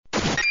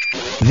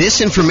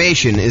This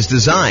information is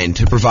designed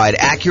to provide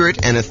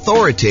accurate and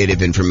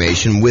authoritative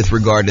information with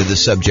regard to the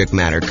subject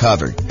matter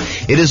covered.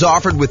 It is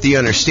offered with the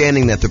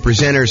understanding that the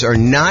presenters are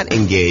not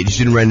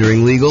engaged in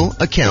rendering legal,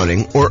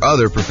 accounting, or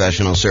other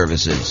professional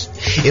services.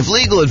 If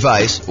legal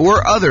advice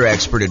or other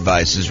expert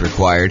advice is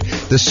required,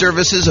 the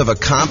services of a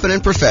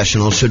competent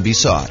professional should be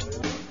sought.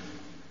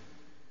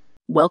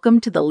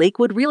 Welcome to the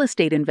Lakewood Real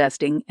Estate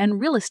Investing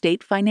and Real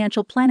Estate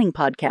Financial Planning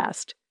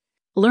Podcast.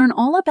 Learn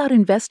all about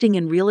investing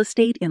in real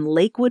estate in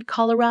Lakewood,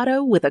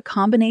 Colorado with a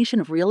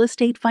combination of real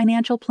estate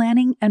financial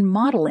planning and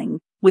modeling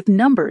with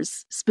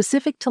numbers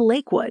specific to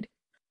Lakewood,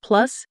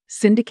 plus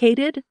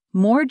syndicated,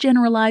 more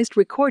generalized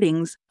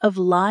recordings of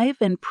live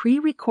and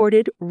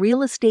pre-recorded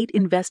real estate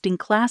investing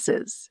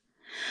classes.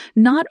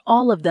 Not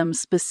all of them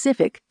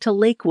specific to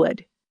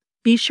Lakewood.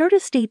 Be sure to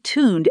stay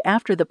tuned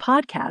after the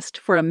podcast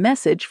for a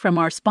message from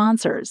our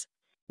sponsors.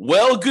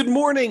 Well, good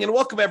morning and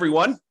welcome,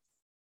 everyone.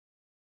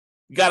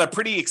 Got a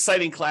pretty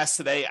exciting class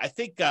today. I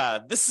think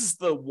this is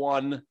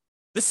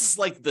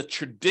like the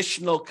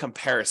traditional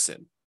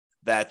comparison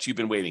that you've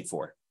been waiting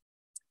for.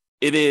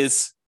 It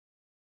is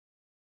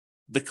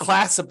the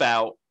class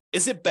about,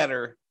 is it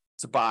better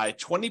to buy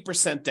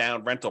 20%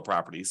 down rental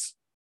properties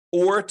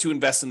or to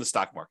invest in the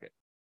stock market?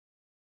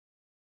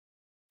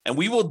 And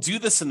we will do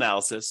this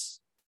analysis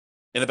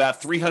in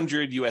about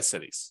 300 U.S.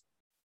 cities.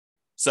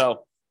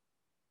 So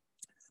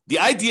the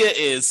idea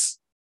is,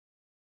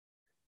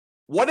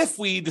 what if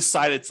we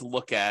decided to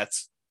look at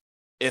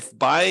if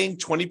buying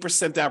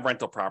 20% down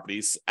rental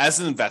properties as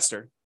an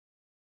investor,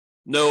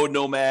 no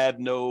nomad,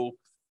 no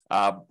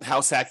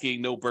house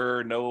hacking, no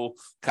BRRRR, no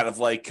kind of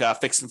like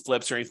fix and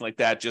flips or anything like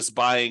that, just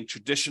buying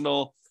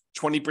traditional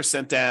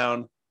 20%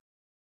 down,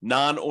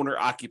 non-owner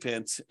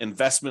occupant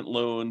investment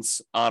loans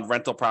on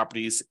rental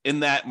properties in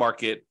that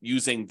market,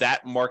 using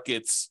that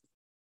market's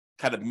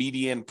kind of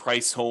median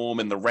price home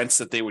and the rents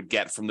that they would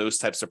get from those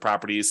types of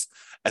properties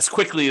as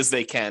quickly as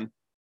they can.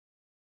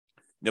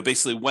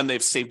 Basically when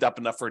they've saved up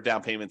enough for a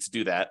down payment to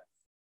do that.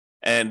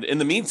 And in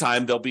the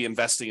meantime, they'll be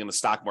investing in the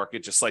stock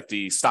market, just like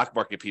the stock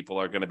market people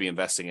are going to be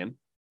investing in.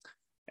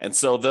 And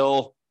so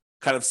they'll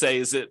kind of say,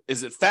 is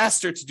it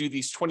faster to do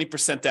these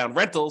 20% down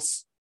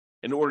rentals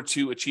in order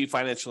to achieve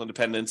financial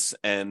independence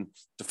and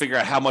to figure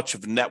out how much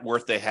of net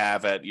worth they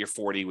have at year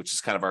 40, which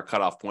is kind of our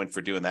cutoff point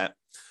for doing that.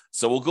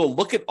 So we'll go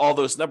look at all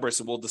those numbers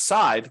and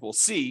we'll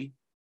see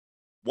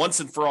once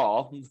and for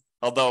all,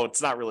 although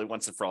it's not really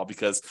once and for all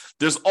because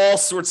there's all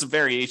sorts of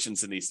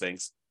variations in these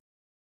things.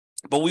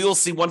 But we will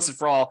see once and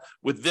for all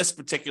with this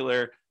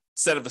particular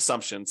set of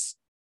assumptions,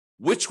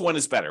 which one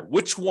is better?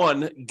 Which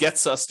one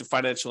gets us to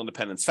financial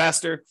independence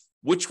faster?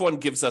 Which one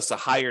gives us a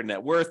higher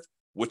net worth?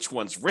 Which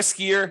one's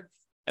riskier?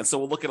 And so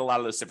we'll look at a lot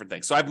of those different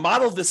things. So I've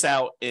modeled this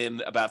out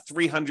in about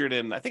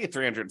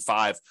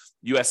 305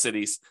 U.S.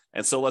 cities.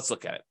 And so let's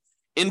look at it.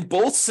 In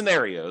both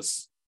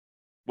scenarios,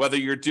 whether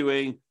you're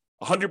doing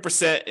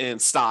 100% in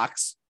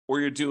stocks or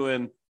you're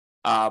doing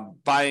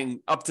buying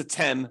up to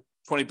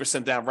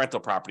 20% down rental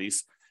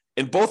properties,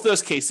 in both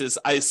those cases,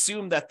 I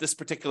assume that this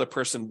particular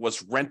person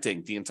was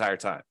renting the entire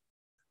time.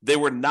 They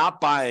were not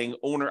buying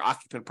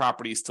owner-occupant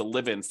properties to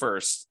live in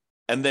first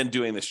and then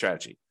doing the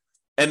strategy.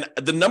 And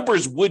the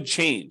numbers would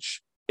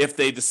change if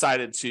they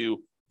decided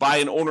to buy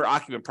an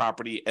owner-occupant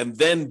property and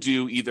then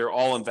do either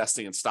all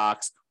investing in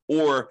stocks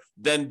or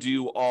then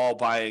do all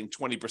buying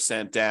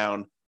 20%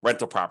 down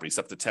rental properties,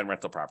 up to 10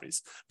 rental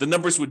properties. The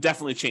numbers would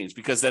definitely change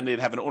because then they'd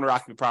have an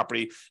owner-occupant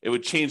property. It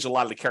would change a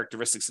lot of the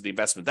characteristics of the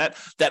investment.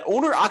 That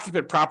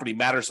owner-occupant property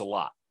matters a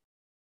lot.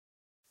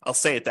 I'll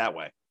say it that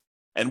way.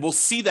 And we'll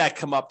see that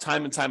come up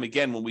time and time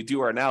again when we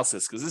do our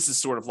analysis, because this is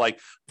sort of like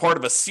part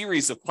of a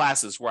series of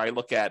classes where I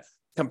look at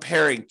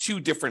comparing two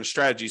different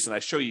strategies and I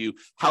show you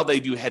how they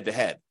do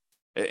head-to-head.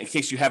 In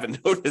case you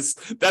haven't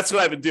noticed, that's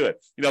what I've been doing.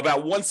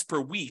 About once per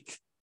week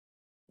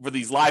for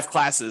these live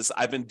classes,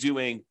 I've been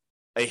doing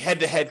a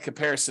head-to-head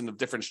comparison of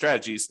different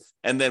strategies,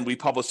 and then we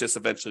publish this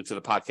eventually to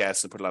the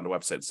podcast and put it on the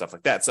website and stuff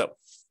like that. So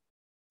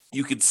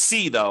you can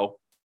see, though,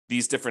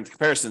 these different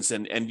comparisons,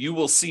 and you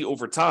will see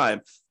over time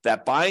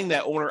that buying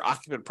that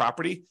owner-occupant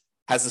property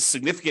has a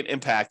significant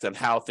impact on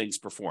how things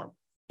perform.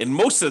 And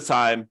most of the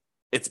time,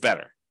 it's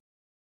better.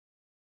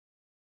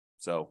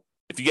 So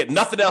if you get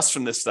nothing else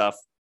from this stuff,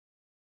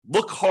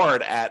 look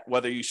hard at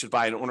whether you should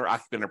buy an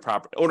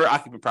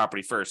owner-occupant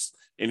property first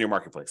in your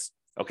marketplace.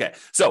 Okay,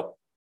 so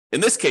in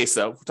this case,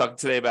 though, we're talking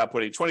today about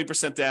putting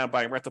 20% down,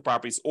 buying rental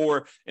properties,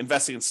 or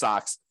investing in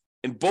stocks.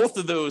 In both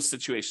of those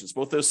situations,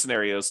 both those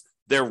scenarios,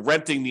 they're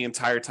renting the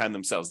entire time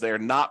themselves. They are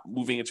not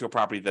moving into a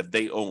property that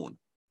they own.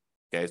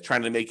 Okay,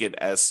 trying to make it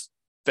as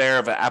fair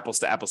of an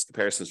apples-to-apples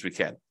comparison as we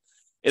can.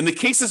 In the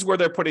cases where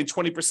they're putting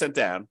 20%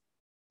 down,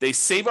 they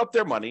save up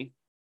their money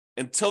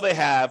until they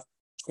have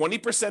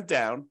 20%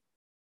 down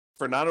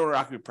for non-owner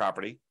occupant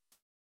property,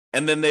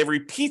 and then they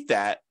repeat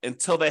that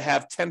until they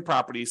have 10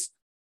 properties,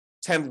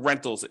 10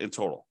 rentals in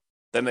total.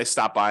 Then they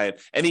stop buying.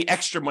 Any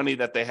extra money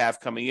that they have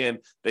coming in,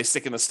 they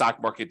stick in the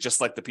stock market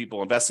just like the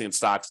people investing in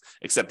stocks,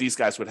 except these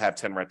guys would have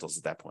 10 rentals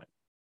at that point.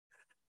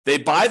 They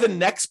buy the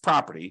next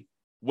property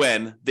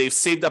when they've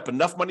saved up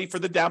enough money for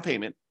the down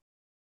payment,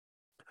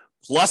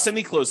 plus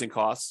any closing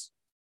costs,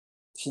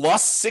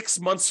 plus 6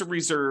 months of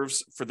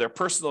reserves for their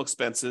personal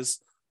expenses,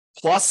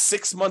 plus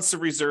 6 months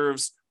of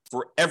reserves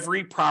for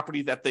every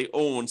property that they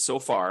own so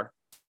far.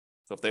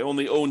 So if they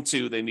only own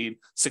 2, they need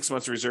 6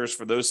 months of reserves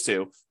for those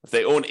 2. If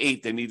they own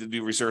 8, they need to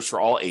do reserves for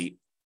all 8.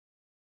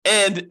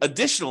 And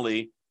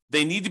additionally,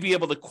 they need to be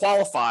able to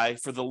qualify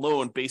for the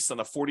loan based on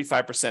a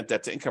 45%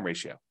 debt to income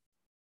ratio.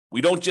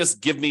 We don't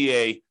just give me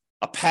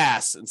a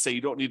pass and say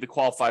you don't need to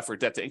qualify for a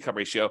debt to income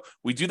ratio.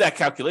 We do that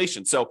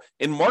calculation. So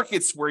in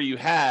markets where you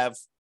have,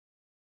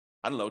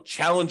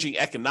 challenging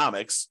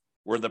economics,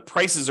 where the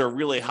prices are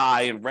really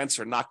high and rents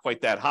are not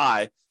quite that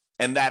high,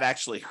 and that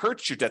actually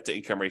hurts your debt to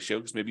income ratio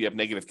because maybe you have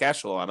negative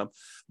cash flow on them,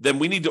 then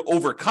we need to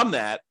overcome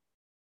that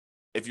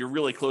if you're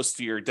really close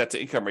to your debt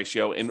to income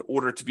ratio in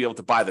order to be able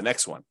to buy the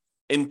next one.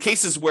 In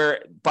cases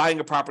where buying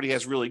a property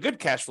has really good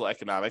cash flow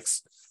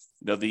economics,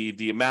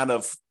 the amount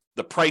of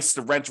the price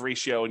to rent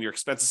ratio and your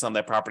expenses on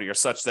that property are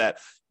such that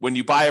when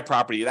you buy a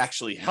property, it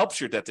actually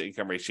helps your debt to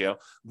income ratio,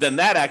 then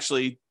that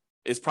actually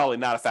is probably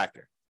not a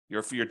factor.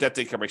 Your debt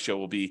to income ratio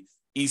will be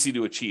easy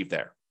to achieve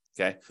there.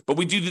 Okay. But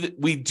we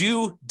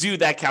do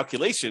that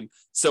calculation.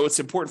 So it's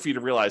important for you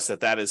to realize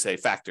that that is a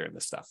factor in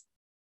this stuff.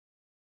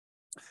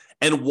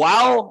 And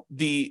while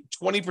the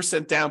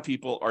 20% down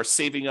people are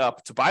saving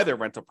up to buy their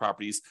rental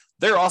properties,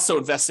 they're also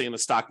investing in the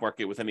stock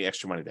market with any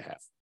extra money they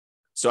have.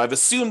 So I've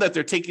assumed that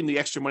they're taking the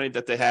extra money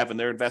that they have and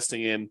they're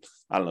investing in,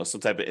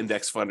 some type of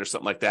index fund or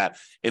something like that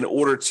in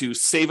order to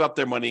save up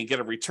their money and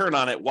get a return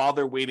on it while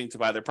they're waiting to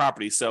buy their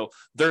property. So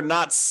they're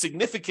not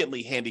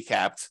significantly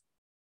handicapped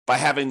by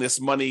having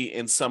this money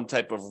in some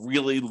type of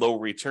really low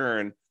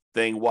return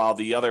thing, while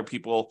the other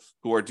people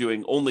who are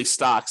doing only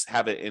stocks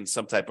have it in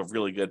some type of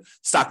really good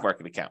stock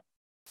market account.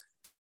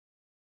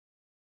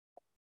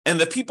 And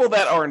the people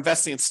that are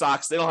investing in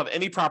stocks, they don't have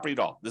any property at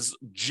all. This is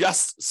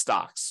just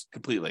stocks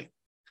completely.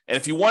 And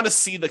if you want to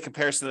see the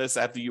comparison of this,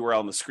 I have the URL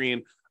on the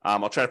screen.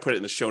 I'll try to put it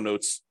in the show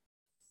notes.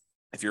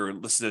 If you're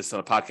listening to this on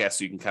a podcast,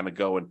 so you can kind of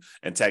go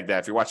and tag that.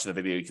 If you're watching the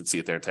video, you can see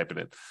it there and type it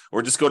in.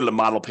 Or just go to the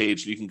model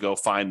page and you can go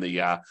find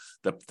the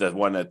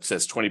one that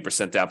says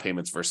 20% down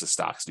payments versus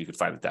stocks. And you can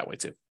find it that way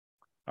too.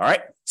 All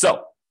right.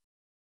 So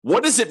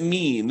what does it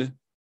mean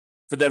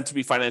for them to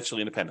be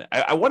financially independent?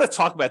 I want to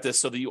talk about this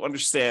so that you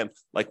understand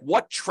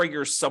what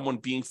triggers someone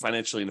being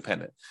financially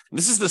independent. And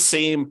this is the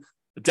same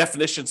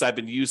definitions I've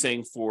been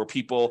using for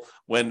people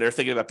when they're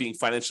thinking about being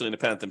financially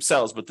independent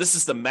themselves, but this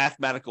is the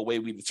mathematical way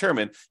we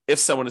determine if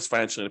someone is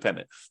financially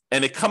independent.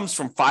 And it comes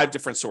from 5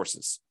 different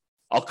sources.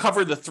 I'll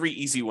cover the 3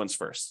 easy ones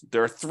first.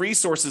 There are 3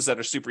 sources that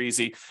are super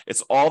easy.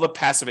 It's all the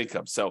passive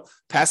income. So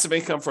passive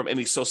income from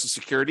any Social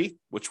Security,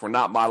 which we're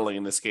not modeling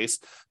in this case.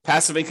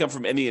 Passive income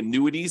from any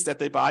annuities that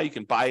they buy. You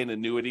can buy an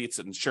annuity. It's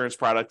an insurance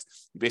product.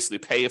 You basically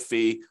pay a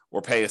fee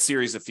or pay a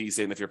series of fees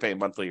in if you're paying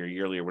monthly or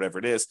yearly or whatever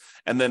it is.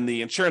 And then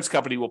the insurance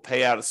company will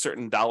pay out a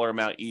certain dollar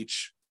amount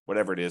each,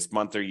 whatever it is,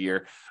 month or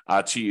year,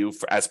 to you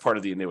as part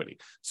of the annuity.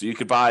 So you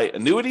could buy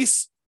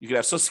annuities. You could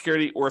have Social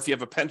Security, or if you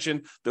have a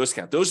pension, those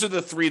count. Those are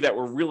the 3 that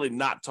we're really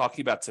not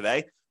talking about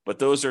today, but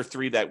those are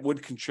 3 that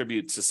would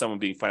contribute to someone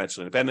being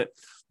financially independent.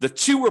 The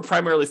 2 we're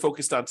primarily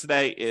focused on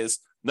today is,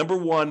 number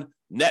 1,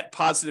 net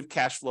positive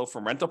cash flow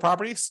from rental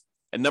properties,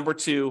 and number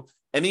 2,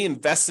 any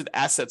invested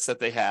assets that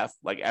they have,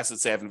 like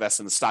assets they have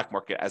invested in the stock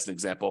market, as an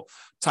example,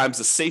 times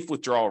the safe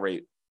withdrawal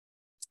rate.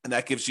 And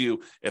that gives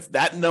you, if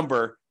that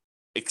number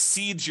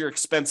exceeds your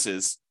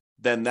expenses,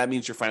 then that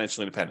means you're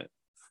financially independent.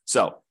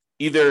 So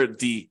either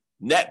the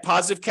net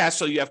positive cash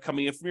flow you have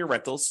coming in from your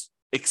rentals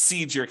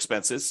exceeds your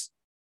expenses,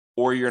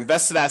 or your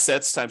invested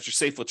assets times your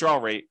safe withdrawal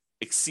rate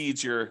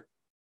exceeds your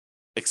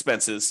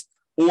expenses,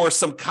 or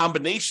some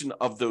combination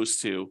of those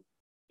 2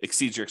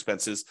 exceeds your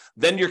expenses,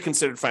 then you're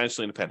considered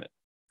financially independent.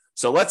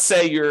 So let's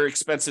say your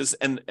expenses,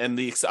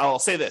 I'll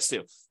say this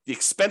too, the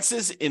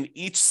expenses in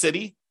each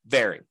city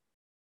vary.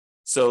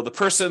 So the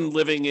person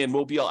living in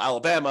Mobile,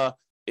 Alabama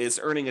is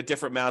earning a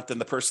different amount than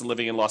the person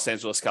living in Los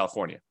Angeles,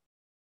 California,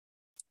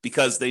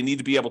 because they need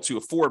to be able to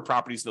afford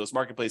properties in those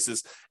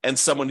marketplaces. And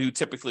someone who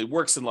typically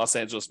works in Los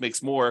Angeles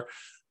makes more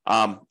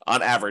on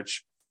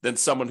average than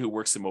someone who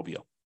works in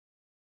Mobile.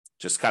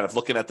 Just kind of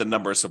looking at the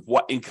numbers of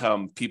what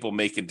income people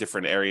make in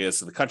different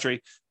areas of the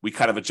country, we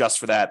kind of adjust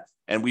for that.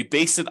 And we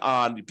base it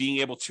on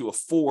being able to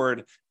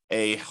afford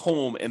a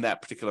home in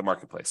that particular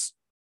marketplace.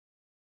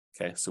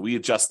 Okay, so we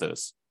adjust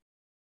those.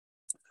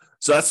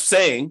 So that's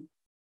saying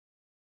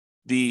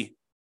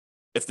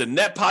if the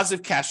net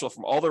positive cash flow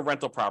from all their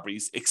rental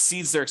properties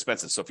exceeds their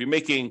expenses. So if you're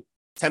making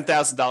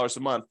 $10,000 a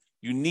month,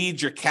 you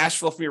need your cash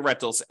flow from your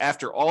rentals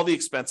after all the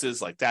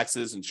expenses like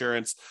taxes,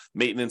 insurance,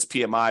 maintenance,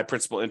 PMI,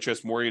 principal,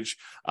 interest, mortgage,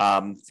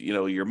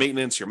 your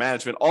maintenance, your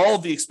management, all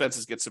of the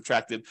expenses get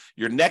subtracted.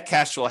 Your net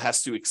cash flow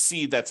has to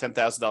exceed that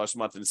 $10,000 a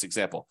month in this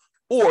example.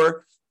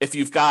 Or if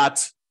you've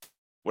got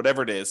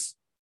whatever it is,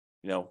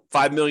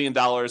 $5 million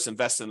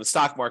invested in the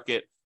stock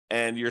market,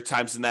 and you're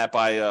timesing that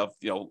by a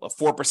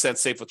 4%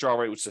 safe withdrawal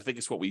rate, which I think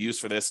is what we use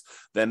for this,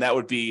 then that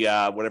would be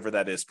whatever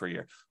that is per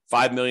year.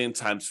 $5 million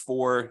times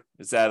 4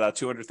 is that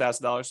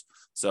 $200,000.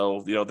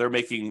 So they're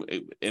making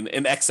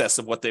in excess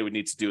of what they would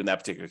need to do in that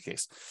particular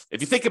case.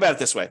 If you think about it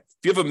this way, if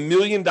you have $1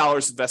 million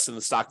invested in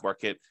the stock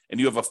market and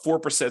you have a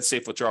 4%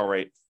 safe withdrawal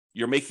rate,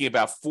 you're making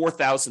about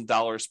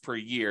 $4,000 per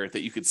year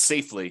that you could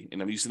safely,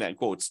 and I'm using that in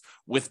quotes,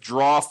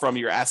 withdraw from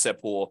your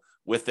asset pool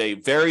with a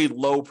very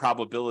low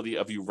probability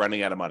of you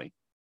running out of money.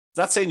 It's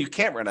not saying you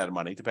can't run out of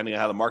money, depending on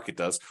how the market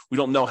does. We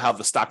don't know how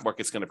the stock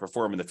market's going to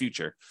perform in the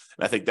future.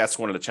 And I think that's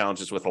one of the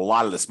challenges with a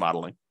lot of this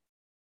modeling.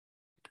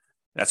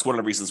 That's one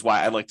of the reasons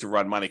why I like to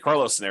run Monte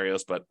Carlo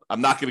scenarios, but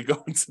I'm not going to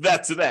go into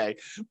that today.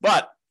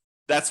 But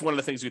that's one of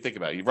the things we think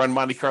about. You run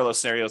Monte Carlo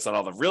scenarios on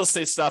all the real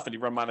estate stuff, and you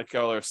run Monte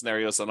Carlo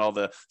scenarios on all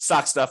the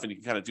stock stuff, and you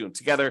can kind of do them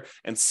together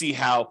and see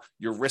how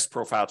your risk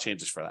profile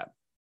changes for that.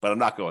 But I'm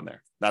not going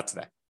there, not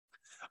today.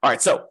 All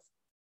right, so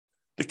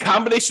the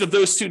combination of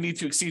those two need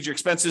to exceed your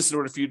expenses in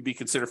order for you to be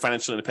considered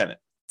financially independent.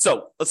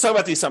 So let's talk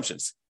about the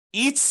assumptions.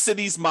 Each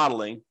city's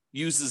modeling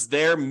uses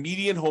their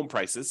median home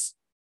prices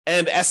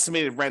and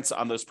estimated rents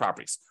on those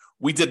properties.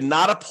 We did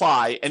not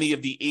apply any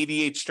of the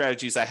 88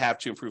 strategies I have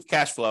to improve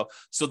cash flow.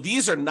 So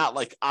these are not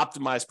like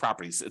optimized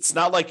properties. It's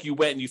not like you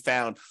went and you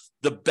found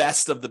the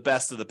best of the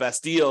best of the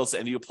best deals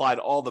and you applied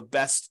all the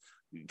best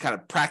kind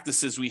of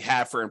practices we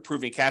have for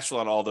improving cash flow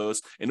on all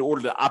those in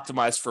order to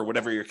optimize for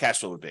whatever your cash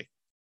flow would be.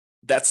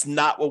 That's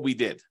not what we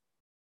did.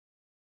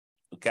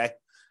 Okay.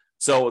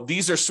 So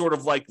these are sort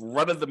of like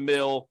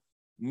run-of-the-mill,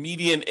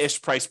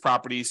 median-ish price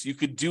properties. You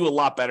could do a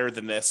lot better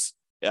than this,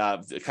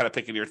 kind of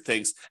picking your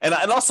things. And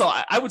also,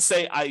 I would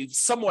say I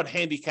somewhat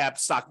handicapped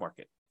stock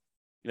market.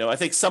 I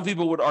think some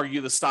people would argue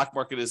the stock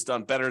market has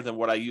done better than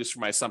what I used for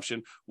my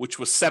assumption, which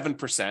was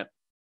 7%.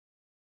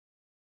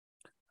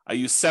 I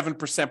use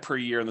 7% per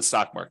year in the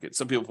stock market.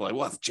 Some people are like,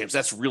 well, James,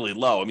 that's really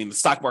low. I mean, the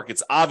stock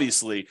market's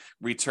obviously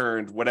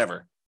returned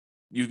whatever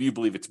you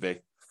believe it to be.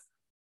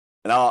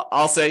 And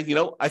I'll say,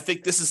 I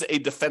think this is a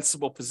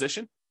defensible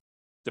position,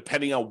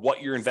 depending on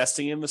what you're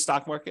investing in the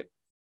stock market.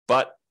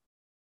 But,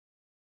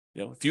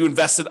 if you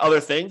invest in other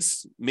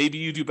things, maybe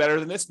you do better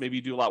than this, maybe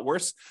you do a lot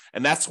worse.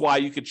 And that's why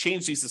you could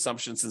change these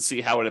assumptions and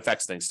see how it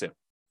affects things too.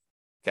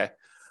 Okay.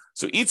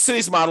 So each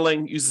city's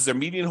modeling uses their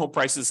median home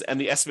prices and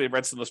the estimated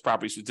rents on those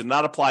properties. We did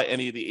not apply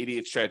any of the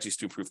 88 strategies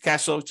to improve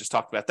cash flow. Just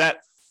talked about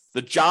that.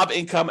 The job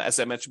income,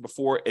 as I mentioned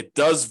before, it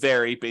does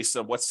vary based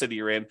on what city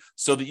you're in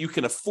so that you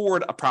can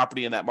afford a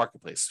property in that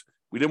marketplace.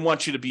 We didn't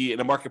want you to be in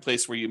a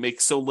marketplace where you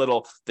make so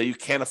little that you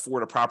can't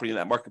afford a property in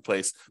that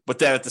marketplace. But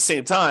then at the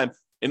same time,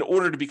 in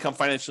order to become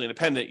financially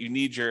independent, you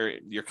need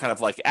your kind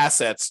of like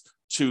assets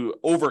to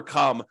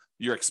overcome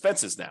your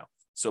expenses now.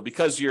 So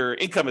because your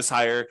income is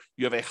higher,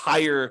 you have a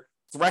higher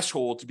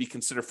threshold to be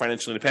considered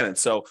financially independent.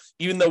 So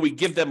even though we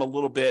give them a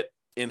little bit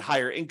in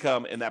higher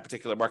income in that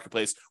particular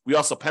marketplace, we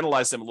also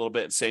penalize them a little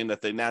bit, saying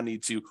that they now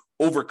need to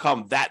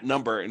overcome that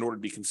number in order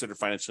to be considered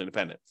financially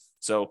independent.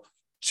 So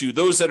to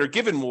those that are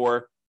given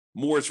more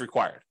is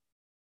required.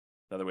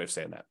 Another way of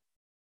saying that.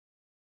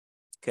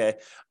 Okay.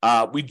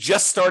 We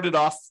just started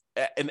off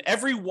in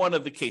every one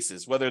of the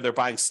cases, whether they're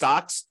buying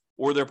stocks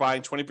or they're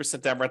buying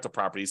 20% down rental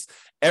properties,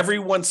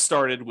 everyone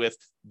started with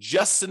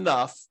just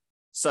enough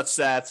such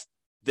that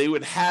they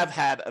would have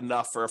had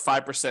enough for a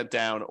 5%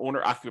 down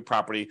owner-occupant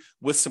property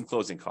with some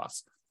closing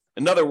costs.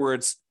 In other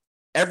words,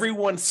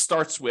 everyone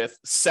starts with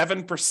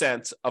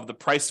 7% of the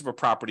price of a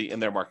property in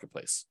their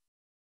marketplace.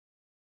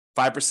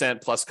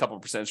 5% plus a couple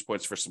of percentage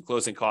points for some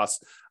closing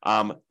costs.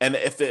 And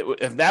if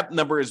that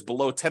number is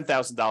below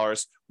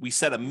 $10,000, we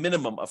set a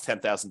minimum of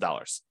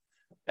 $10,000.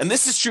 And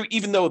this is true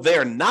even though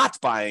they're not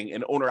buying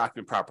an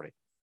owner-occupant property.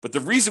 But the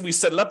reason we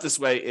set it up this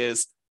way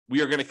is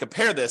we are going to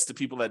compare this to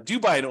people that do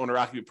buy an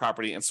owner-occupant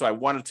property. And so I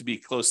wanted to be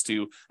close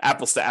to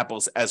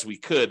apples as we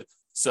could.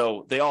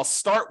 So they all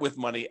start with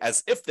money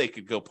as if they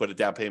could go put a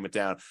down payment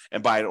down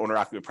and buy an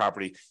owner-occupant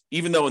property,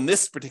 even though in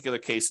this particular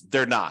case,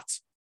 they're not.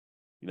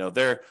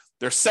 They're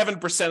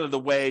 7% of the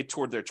way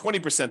toward their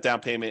 20% down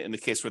payment in the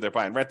case where they're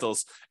buying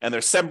rentals, and they're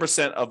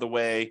 7% of the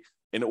way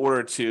in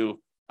order to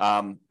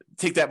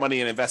take that money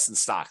and invest in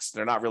stocks.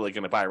 They're not really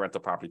going to buy a rental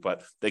property,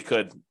 but they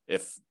could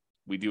if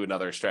we do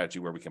another strategy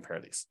where we compare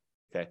these.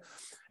 Okay.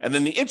 And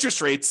then the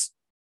interest rates,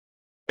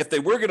 if they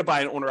were going to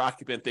buy an owner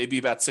occupant, they'd be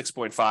about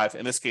 6.5.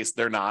 In this case,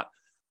 they're not.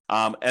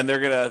 And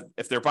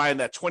if they're buying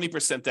that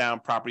 20% down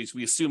properties,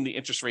 we assume the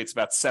interest rate's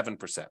about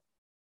 7%.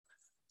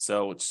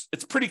 So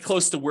it's pretty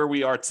close to where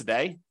we are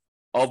today,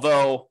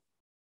 although,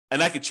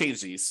 and I could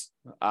change these,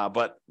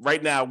 but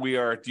right now we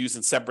are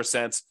using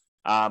 7%.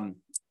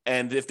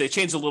 And if they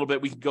change a little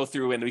bit, we can go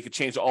through and we could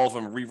change all of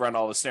them and rerun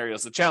all the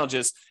scenarios. The challenge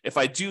is if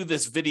I do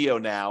this video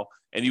now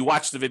and you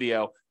watch the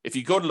video, if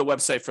you go to the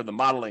website for the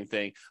modeling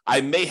thing, I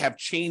may have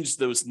changed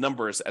those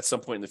numbers at some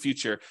point in the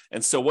future.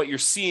 And so what you're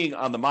seeing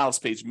on the models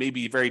page may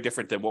be very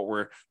different than what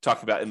we're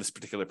talking about in this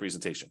particular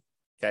presentation.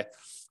 Okay.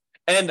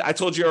 And I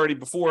told you already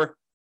before,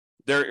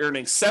 they're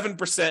earning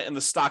 7% in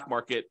the stock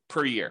market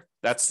per year.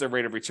 That's their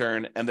rate of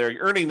return. And they're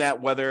earning that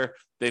whether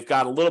they've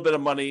got a little bit of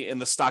money in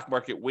the stock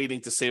market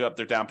waiting to save up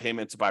their down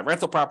payment to buy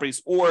rental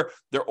properties, or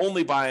they're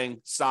only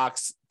buying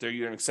stocks, they're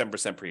earning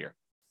 7% per year.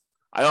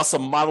 I also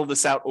modeled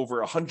this out over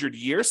 100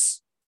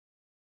 years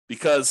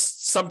because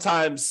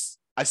sometimes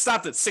I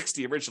stopped at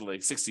 60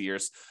 originally, 60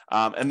 years.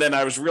 And then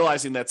I was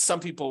realizing that some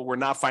people were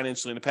not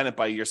financially independent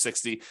by year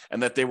 60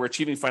 and that they were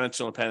achieving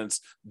financial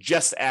independence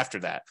just after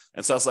that.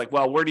 And so I was like,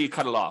 well, where do you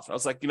cut it off? I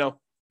was like,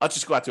 I'll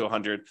just go out to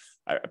 100.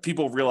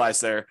 People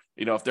realize if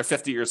they're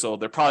 50 years old,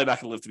 they're probably not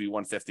going to live to be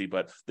 150,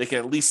 but they can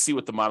at least see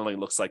what the modeling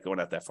looks like going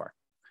out that far.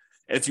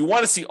 And if you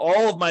want to see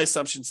all of my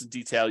assumptions in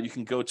detail, you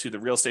can go to the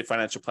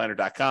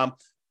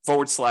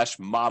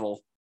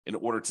realestatefinancialplanner.com/model in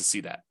order to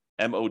see that.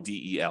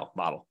 MODEL,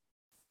 model.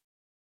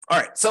 All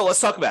right, so let's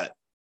talk about it.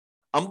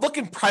 I'm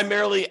looking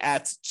primarily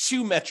at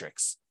two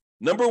metrics.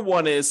 Number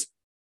one is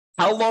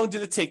how long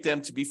did it take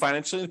them to be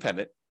financially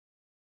independent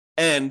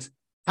and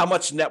how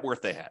much net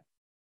worth they had.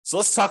 So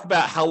let's talk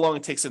about how long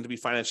it takes them to be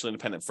financially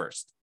independent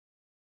first.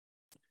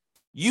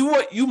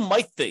 You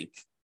might think,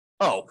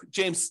 oh,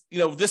 James,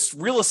 this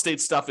real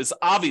estate stuff is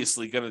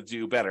obviously going to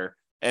do better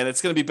and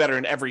it's going to be better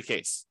in every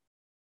case.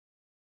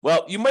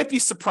 Well, you might be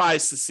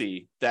surprised to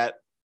see that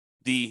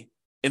the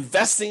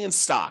investing in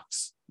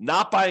stocks,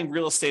 not buying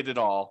real estate at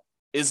all,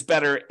 is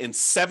better in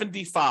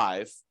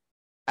 75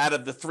 out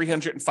of the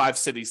 305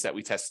 cities that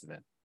we tested in.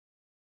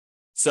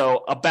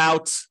 So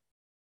about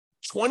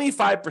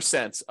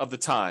 25% of the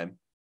time,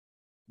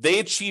 they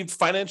achieved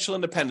financial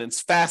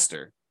independence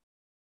faster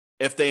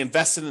if they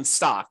invested in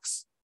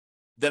stocks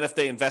than if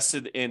they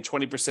invested in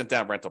 20%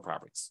 down rental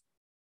properties.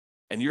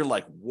 And you're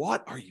like,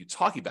 what are you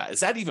talking about?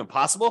 Is that even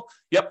possible?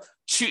 Yep.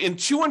 In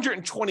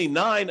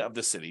 229 of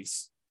the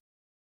cities,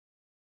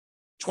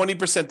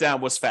 20%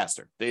 down was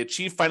faster. They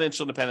achieved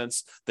financial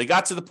independence. They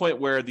got to the point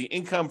where the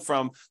income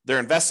from their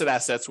invested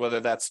assets,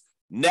 whether that's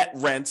net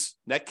rent,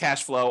 net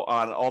cash flow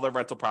on all their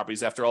rental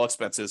properties after all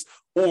expenses,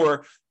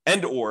 or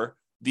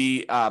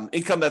the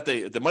income that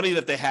the money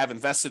that they have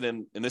invested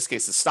in this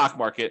case, the stock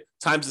market,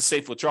 times the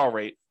safe withdrawal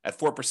rate at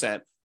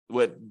 4%,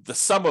 with the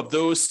sum of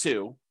those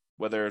two,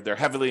 whether they're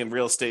heavily in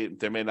real estate,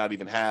 they may not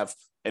even have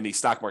any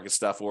stock market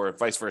stuff or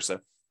vice versa.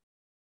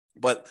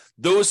 But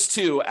those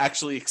two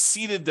actually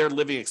exceeded their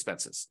living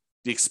expenses,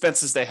 the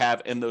expenses they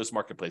have in those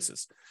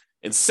marketplaces.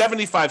 In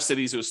 75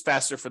 cities, it was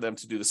faster for them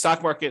to do the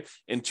stock market.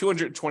 In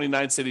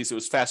 229 cities, it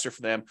was faster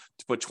for them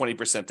to put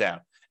 20% down.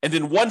 And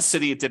in one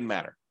city, it didn't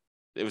matter.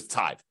 It was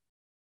tied.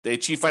 They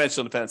achieved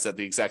financial independence at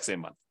the exact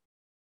same month.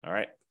 All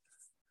right.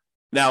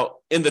 Now,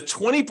 in the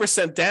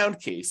 20% down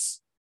case,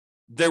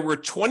 there were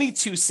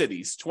 22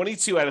 cities,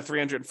 22 out of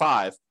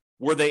 305,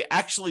 where they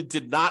actually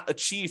did not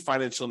achieve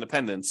financial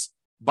independence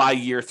by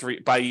year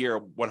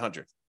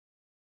 100.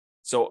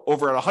 So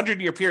over a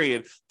 100-year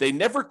period, they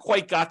never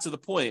quite got to the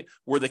point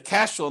where the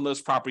cash flow in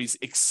those properties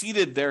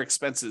exceeded their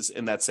expenses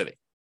in that city,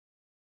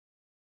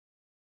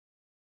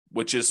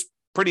 which is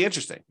pretty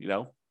interesting,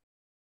 Now,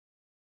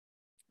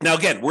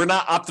 again, we're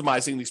not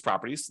optimizing these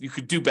properties. You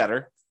could do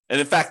better. And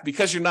in fact,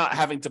 because you're not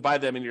having to buy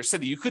them in your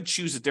city, you could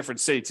choose a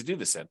different city to do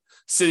this in,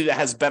 city that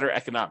has better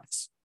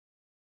economics,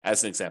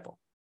 as an example.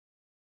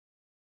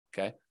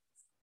 Okay.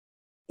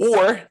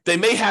 Or they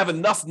may have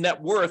enough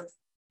net worth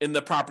in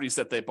the properties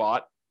that they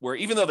bought, where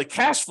even though the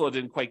cash flow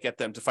didn't quite get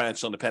them to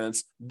financial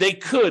independence, they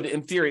could,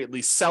 in theory, at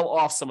least sell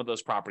off some of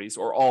those properties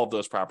or all of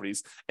those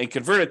properties and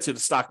convert it to the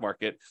stock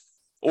market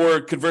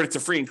or convert it to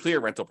free and clear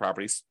rental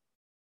properties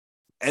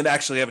and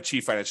actually have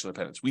achieved financial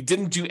independence. We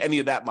didn't do any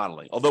of that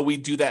modeling, although we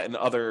do that in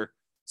other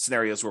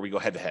scenarios where we go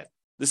head to head.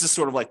 This is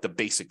sort of like the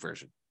basic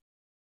version.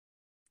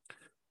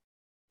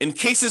 In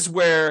cases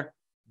where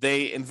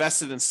they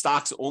invested in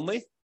stocks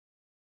only,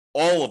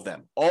 all of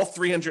them, all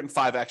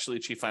 305 actually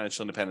achieved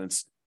financial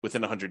independence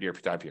within a 100-year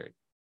time period.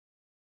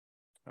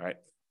 All right.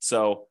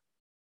 So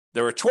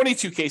there were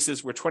 22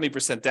 cases where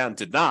 20% down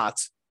did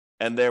not,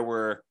 and there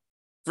were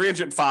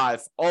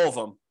 305, all of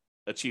them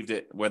achieved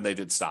it when they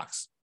did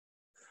stocks.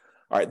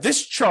 All right.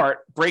 This chart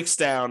breaks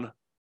down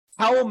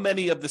how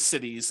many of the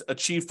cities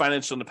achieved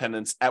financial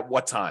independence at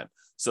what time.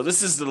 So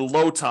this is the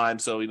low time.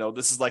 So,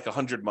 this is like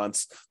 100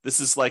 months. This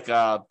is like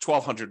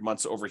 1,200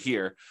 months over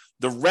here.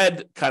 The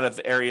red kind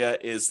of area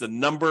is the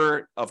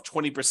number of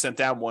 20%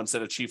 down ones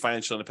that achieve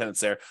financial independence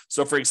there.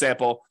 So, for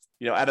example,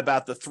 at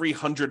about the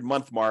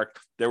 300-month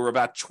mark, there were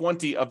about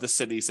 20 of the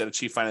cities that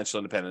achieved financial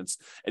independence.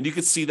 And you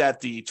can see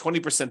that the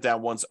 20%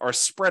 down ones are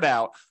spread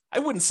out, I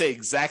wouldn't say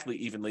exactly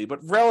evenly, but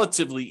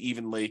relatively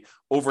evenly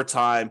over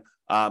time.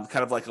 Kind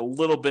of like a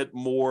little bit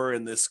more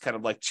in this kind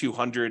of like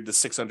 200 to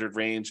 600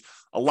 range,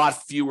 a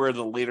lot fewer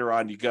the later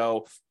on you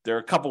go. There are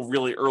a couple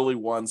really early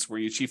ones where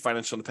you achieve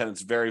financial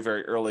independence very,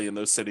 very early in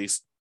those cities.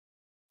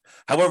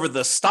 However,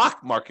 the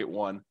stock market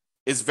one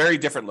is very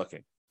different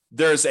looking.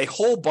 There's a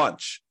whole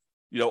bunch,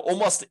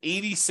 almost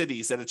 80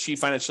 cities that achieve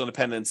financial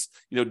independence,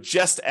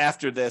 just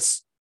after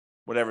this,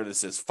 whatever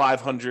this is,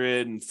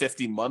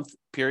 550 month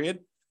period.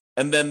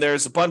 And then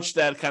there's a bunch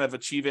that kind of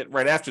achieve it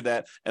right after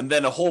that. And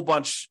then a whole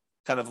bunch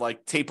kind of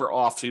like taper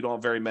off, so you don't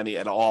have very many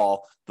at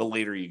all the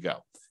later you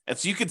go. And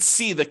so you can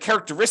see the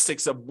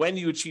characteristics of when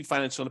you achieve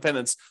financial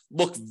independence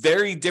look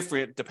very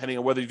different depending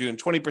on whether you're doing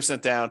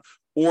 20% down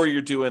or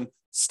you're doing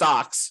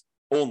stocks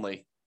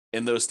only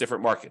in those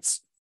different markets.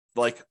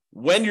 like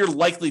when you're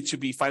likely to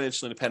be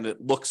financially independent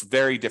looks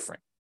very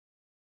different.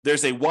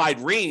 There's a wide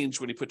range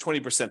when you put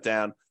 20%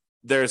 down.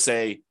 There's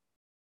a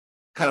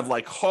kind of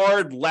like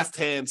hard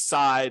left-hand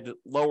side,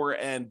 lower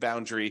end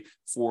boundary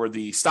for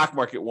the stock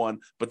market one,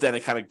 but then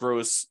it kind of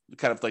grows,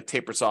 kind of like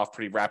tapers off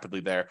pretty rapidly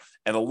there.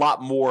 And a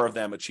lot more of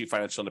them achieve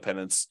financial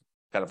independence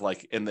kind of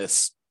like in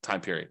this time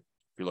period,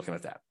 if you're looking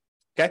at that.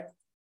 Okay.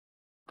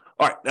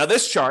 All right. Now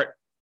this chart,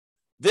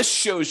 this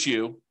shows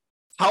you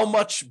how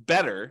much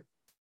better,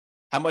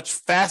 how much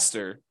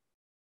faster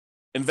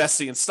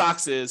investing in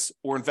stocks is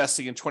or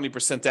investing in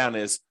 20% down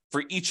is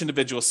for each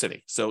individual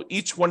city. So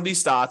each one of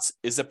these dots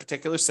is a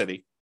particular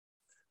city.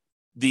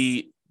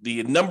 The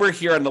number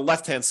here on the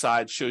left-hand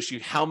side shows you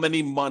how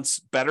many months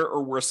better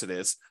or worse it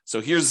is. So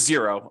here's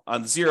 0.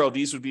 On 0,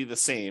 these would be the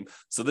same.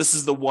 So this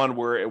is the one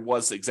where it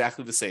was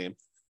exactly the same.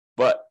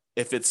 But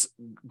if it's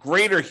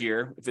greater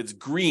here, if it's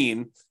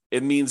green,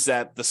 it means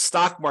that the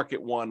stock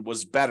market one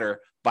was better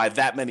by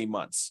that many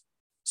months.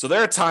 So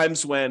there are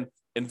times when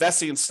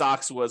investing in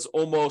stocks was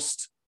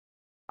almost,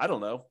 I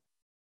don't know,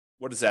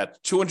 what is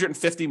that?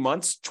 250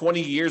 months,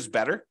 20 years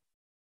better.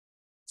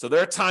 So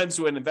there are times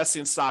when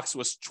investing in stocks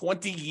was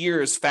 20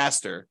 years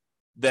faster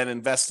than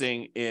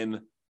investing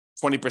in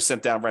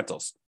 20% down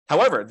rentals.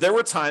 However, there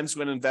were times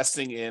when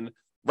investing in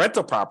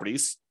rental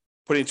properties,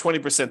 putting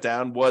 20%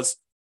 down was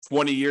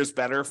 20 years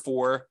better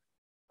for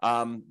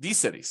these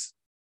cities.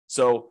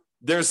 So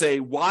there's a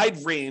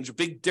wide range, a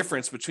big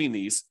difference between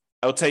these.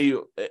 I'll tell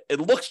you, it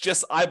looks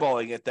just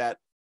eyeballing it that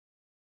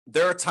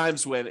there are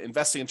times when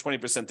investing in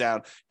 20%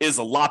 down is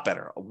a lot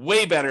better,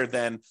 way better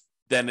than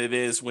it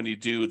is when you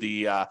do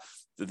the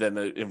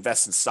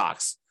invest in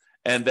stocks.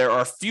 And there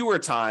are fewer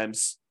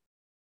times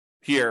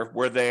here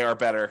where they are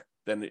better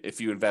than if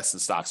you invest in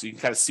stocks. So you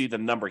can kind of see the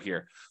number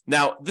here.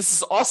 Now, this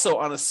is also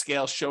on a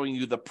scale showing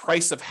you the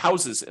price of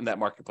houses in that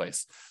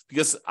marketplace,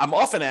 because I'm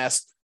often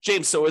asked,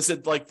 James, so is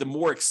it like the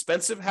more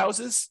expensive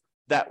houses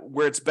that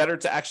where it's better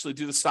to actually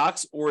do the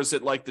stocks, or is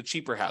it like the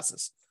cheaper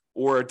houses,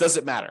 or does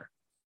it matter?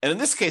 And in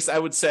this case, I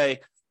would say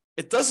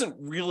it doesn't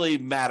really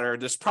matter.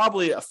 There's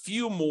probably a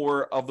few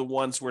more of the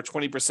ones where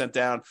 20%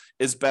 down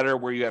is better,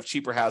 where you have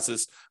cheaper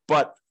houses,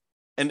 but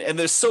and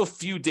there's so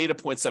few data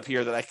points up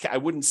here that I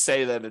wouldn't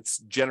say that it's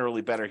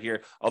generally better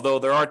here, although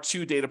there are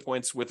 2 data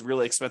points with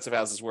really expensive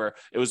houses where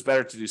it was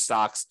better to do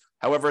stocks.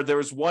 However, there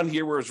was one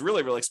here where it was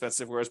really, really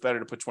expensive, where it's better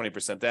to put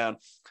 20% down.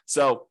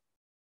 So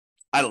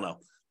I don't know.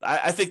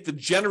 I think the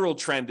general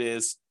trend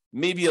is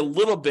maybe a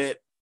little bit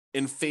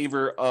in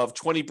favor of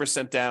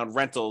 20% down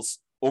rentals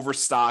over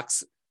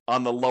stocks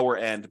on the lower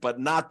end, but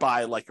not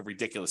by like a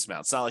ridiculous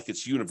amount. It's not like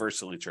it's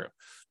universally true.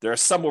 There are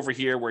some over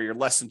here where you're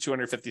less than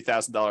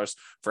 $250,000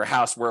 for a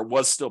house where it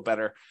was still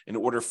better in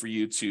order for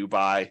you to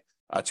buy,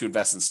 to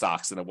invest in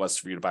stocks than it was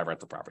for you to buy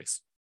rental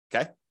properties.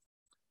 Okay.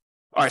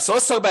 All right. So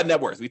let's talk about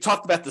net worth. We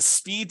talked about the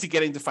speed to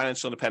getting to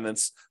financial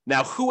independence.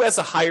 Now, who has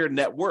a higher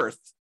net worth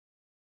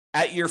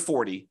at year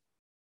 40,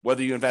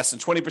 whether you invest in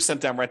 20%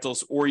 down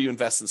rentals or you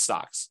invest in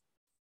stocks?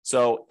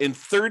 So in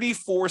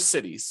 34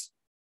 cities,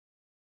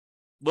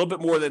 a little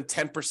bit more than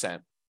 10%,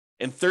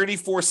 in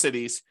 34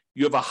 cities,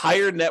 you have a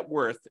higher net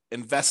worth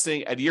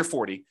investing at year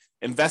 40,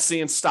 investing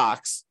in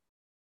stocks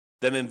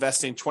than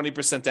investing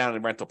 20% down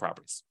in rental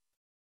properties.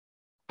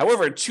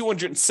 However, in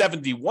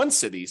 271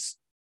 cities,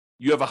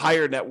 you have a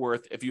higher net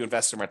worth if you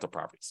invest in rental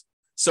properties.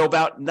 So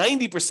about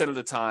 90% of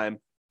the time,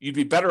 you'd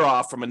be better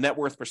off from a net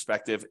worth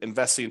perspective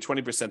investing in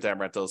 20% down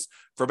rentals.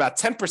 For about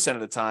 10%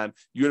 of the time,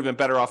 you would have been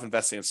better off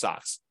investing in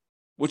stocks,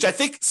 which I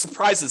think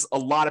surprises a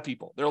lot of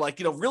people. They're like,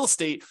 real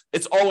estate,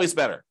 it's always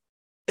better.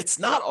 It's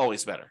not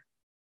always better.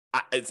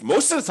 It's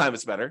most of the time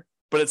it's better,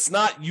 but it's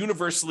not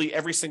universally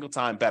every single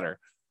time better.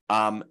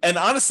 And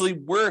honestly,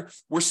 we're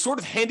sort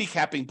of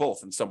handicapping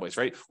both in some ways,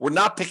 right? We're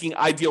not picking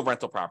ideal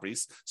rental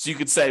properties. So you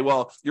could say,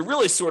 well, you're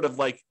really sort of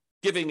like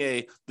giving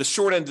the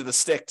short end of the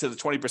stick to the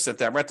 20%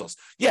 down rentals.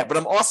 Yeah, but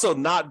I'm also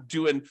not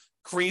doing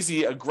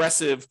crazy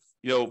aggressive,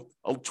 a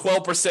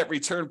 12%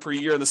 return per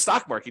year in the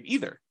stock market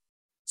either.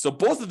 So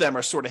both of them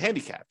are sort of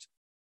handicapped.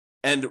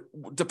 And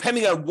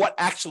depending on what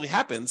actually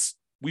happens,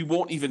 we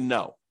won't even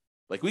know.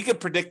 Like we could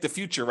predict the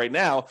future right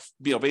now,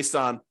 based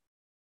on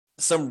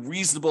some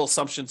reasonable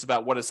assumptions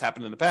about what has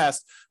happened in the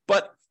past.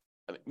 But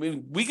I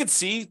mean, we could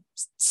see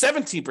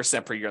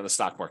 17% per year in the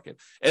stock market.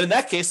 And in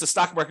that case, the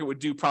stock market would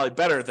do probably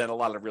better than a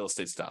lot of real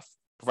estate stuff,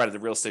 provided the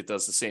real estate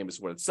does the same as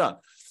what it's done.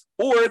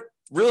 Or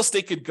real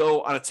estate could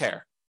go on a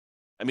tear.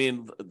 I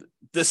mean,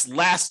 this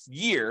last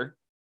year,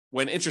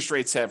 when interest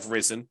rates have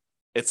risen,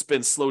 it's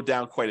been slowed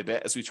down quite a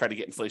bit as we try to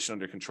get inflation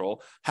under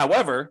control.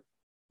 However,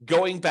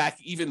 going back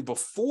even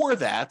before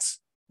that,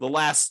 the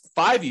last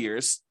 5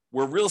 years,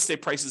 where real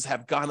estate prices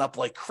have gone up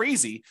like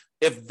crazy,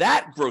 if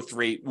that growth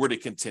rate were to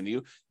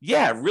continue,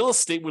 yeah, real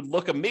estate would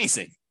look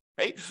amazing,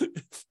 right?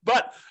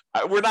 But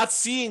We're not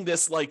seeing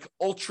this like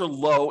ultra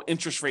low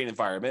interest rate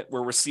environment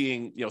where we're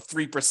seeing 3%,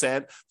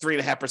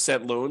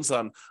 3.5% loans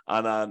on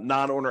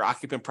non-owner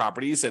occupant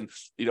properties, and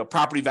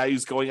property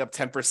values going up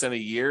 10% a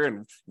year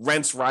and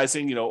rents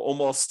rising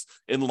almost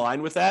in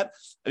line with that.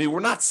 I mean,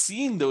 we're not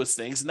seeing those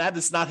things, and that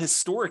is not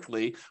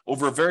historically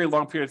over a very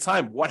long period of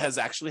time what has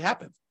actually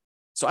happened.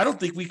 So I don't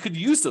think we could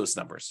use those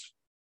numbers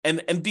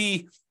and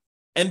be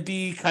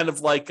kind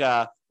of like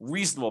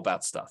reasonable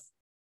about stuff,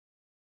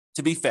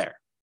 to be fair.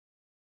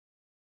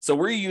 So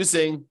we're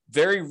using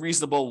very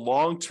reasonable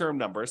long-term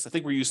numbers. I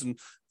think we're using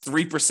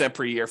 3%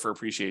 per year for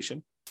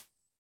appreciation.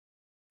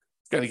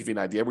 Got to give you an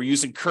idea. We're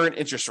using current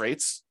interest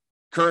rates,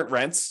 current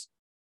rents.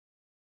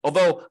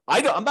 Although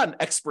I'm not an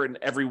expert in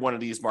every one of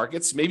these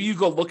markets. Maybe you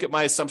go look at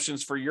my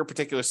assumptions for your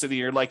particular city and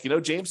you're like,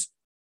 James,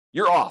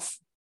 you're off.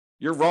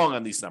 You're wrong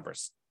on these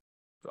numbers.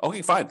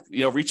 Okay, fine.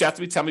 Reach out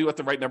to me, tell me what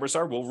the right numbers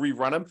are. We'll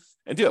rerun them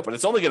and do it. But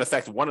it's only going to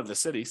affect one of the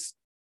cities.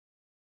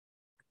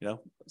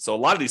 So a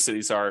lot of these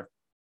cities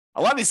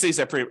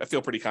I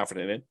feel pretty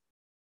confident in.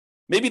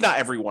 Maybe not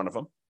every one of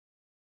them.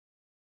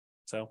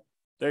 So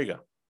there you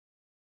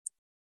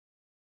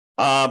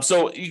go.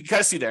 So you can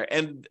kind of see there.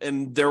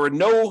 And there were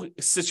no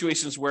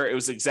situations where it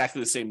was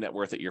exactly the same net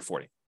worth at year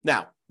 40.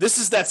 Now, this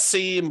is that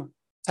same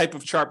type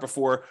of chart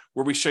before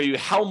where we show you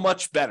how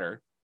much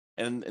better.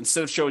 And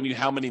instead of showing you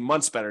how many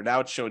months better, now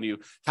it's showing you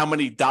how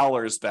many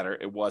dollars better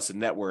it was in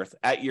net worth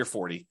at year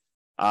 40,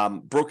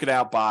 broken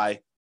out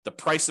by the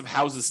price of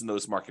houses in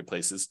those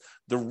marketplaces.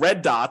 The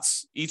red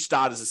dots, each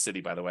dot is a city,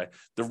 by the way.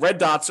 The red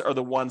dots are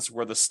the ones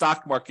where the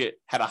stock market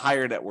had a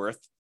higher net worth,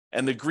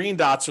 and the green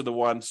dots are the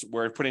ones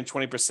where putting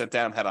 20%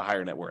 down had a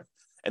higher net worth.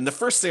 And the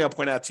first thing I'll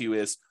point out to you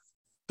is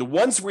the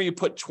ones where you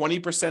put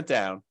 20%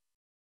 down,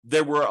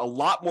 there were a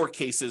lot more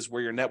cases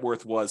where your net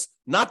worth was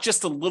not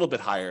just a little bit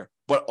higher,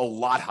 but a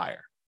lot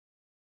higher.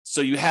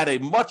 So you had a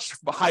much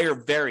higher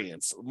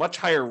variance, much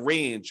higher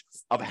range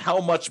of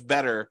how much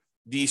better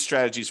these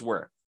strategies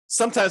were.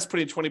 Sometimes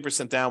putting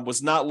 20% down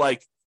was not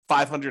like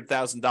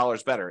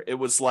 $500,000 better. It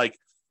was like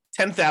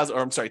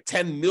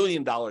 $10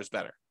 million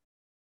better,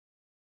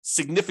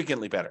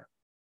 significantly better.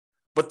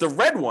 But the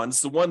red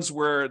ones, the ones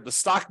where the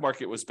stock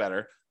market was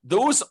better,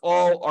 those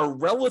all are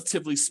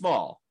relatively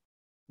small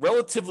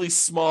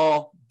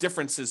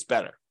differences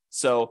better.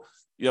 So,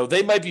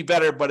 they might be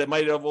better, but it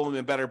might have only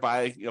been better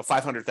by,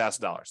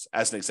 $500,000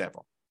 as an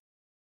example.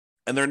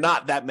 And there are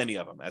not that many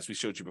of them, as we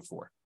showed you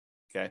before.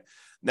 Okay.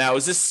 Now,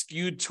 is this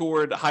skewed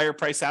toward higher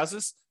price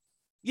houses?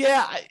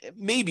 Yeah,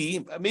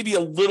 maybe a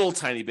little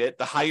tiny bit.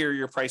 The higher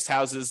your priced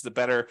houses, the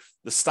better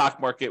the stock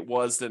market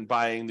was than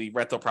buying the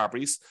rental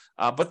properties.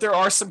 But there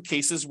are some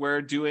cases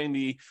where doing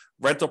the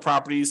rental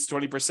properties,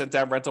 20%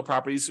 down rental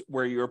properties,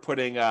 where you're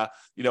putting,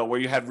 where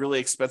you had really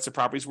expensive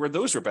properties, where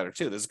those were better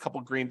too. There's a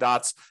couple green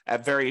dots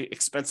at very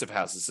expensive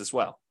houses as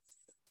well.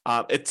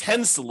 It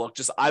tends to look,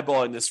 just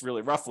eyeballing this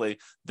really roughly,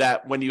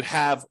 that when you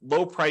have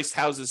low-priced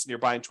houses and you're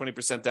buying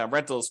 20% down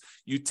rentals,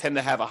 you tend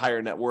to have a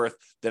higher net worth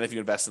than if you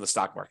invest in the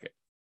stock market.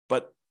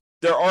 But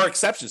there are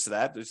exceptions to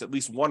that. There's at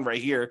least one right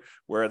here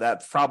where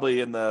that's probably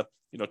in the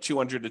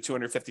 $200,000 to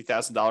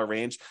 $250,000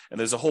 range, and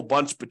there's a whole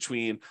bunch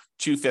between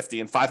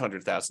 $250,000 and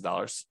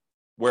 $500,000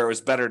 where it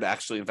was better to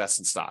actually invest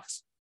in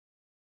stocks.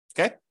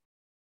 Okay.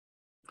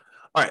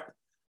 All right.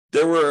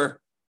 There were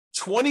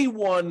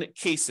 21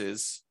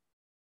 cases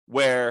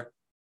where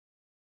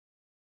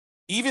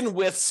even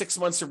with 6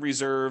 months of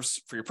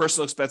reserves for your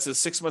personal expenses,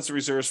 6 months of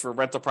reserves for a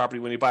rental property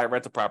when you buy a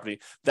rental property,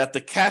 that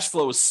the cash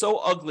flow is so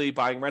ugly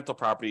buying rental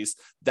properties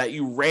that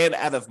you ran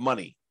out of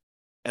money.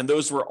 And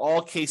those were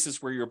all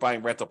cases where you were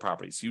buying rental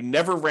properties. You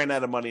never ran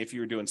out of money if you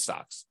were doing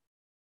stocks.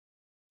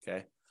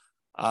 Okay.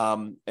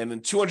 And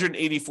in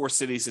 284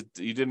 cities,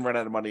 you didn't run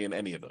out of money in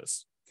any of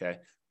those. Okay.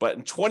 But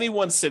in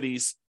 21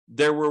 cities,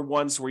 there were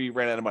ones where you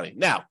ran out of money.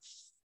 Now,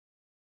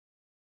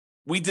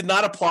 we did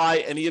not apply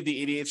any of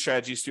the 88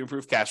 strategies to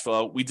improve cash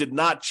flow. We did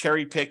not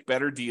cherry pick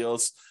better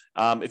deals.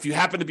 If you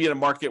happen to be in a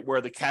market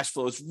where the cash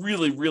flow is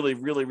really, really,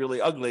 really, really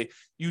ugly,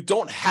 you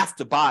don't have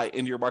to buy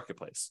into your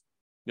marketplace.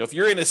 If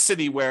you're in a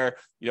city where,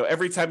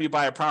 every time you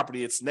buy a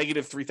property, it's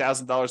negative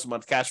 $3,000 a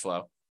month cash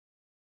flow,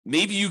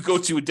 maybe you go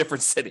to a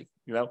different city.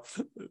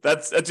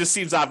 That just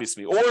seems obvious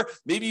to me. Or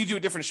maybe you do a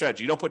different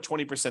strategy. You don't put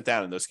 20%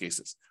 down in those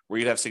cases where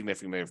you'd have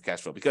significant negative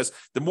cash flow, because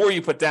the more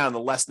you put down,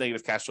 the less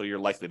negative cash flow you're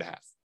likely to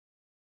have.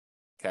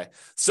 Okay,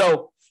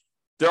 so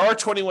there are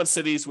 21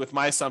 cities with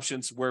my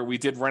assumptions where we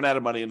did run out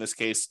of money in this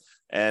case,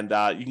 and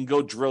you can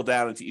go drill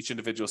down into each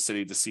individual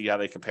city to see how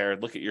they compare.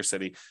 Look at your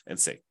city and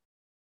see.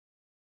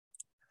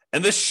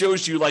 And this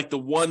shows you like the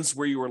ones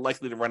where you were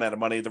likely to run out of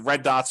money. The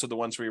red dots are the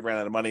ones where you ran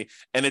out of money,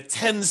 and it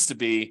tends to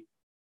be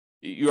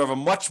you have a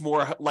much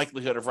more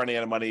likelihood of running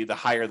out of money the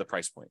higher the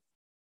price point.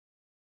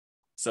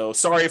 So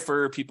sorry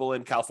for people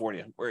in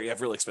California where you have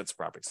really expensive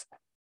properties.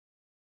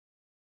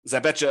 Because I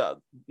bet you,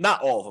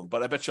 not all of them,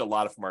 but I bet you a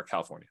lot of them are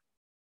California.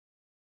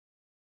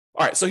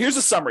 All right, so here's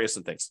a summary of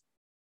some things.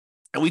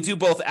 And we do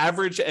both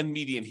average and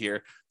median here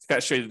to kind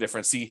of show you the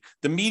difference. See,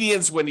 the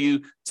medians, when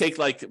you take,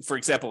 like, for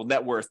example,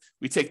 net worth,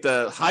 we take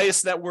the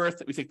highest net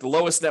worth, we take the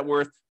lowest net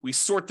worth, we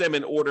sort them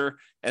in order,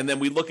 and then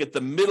we look at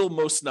the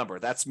middlemost number.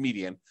 That's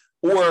median.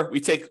 Or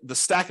we take the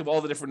stack of all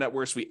the different net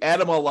worths, we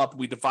add them all up,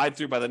 we divide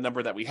through by the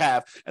number that we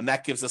have, and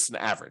that gives us an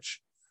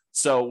average.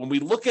 So when we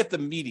look at the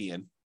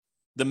median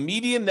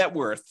net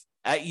worth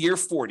at year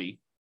 40,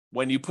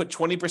 when you put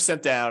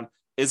 20% down,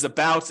 is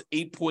about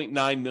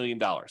 $8.9 million.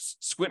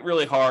 Squint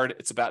really hard,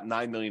 it's about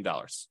 $9 million.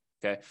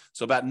 Okay,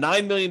 so about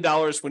 $9 million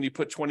when you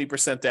put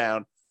 20%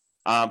 down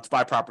to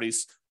buy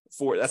properties.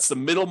 That's the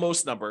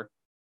middlemost number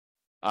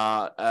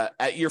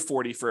at year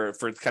 40 for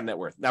kind of net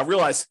worth. Now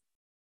realize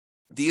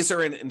these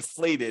are in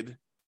inflated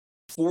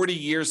 40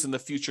 years in the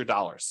future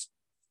dollars.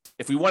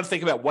 If we want to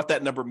think about what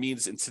that number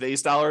means in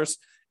today's dollars,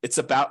 it's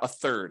about a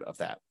third of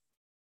that.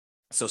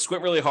 So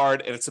squint really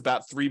hard, and it's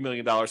about $3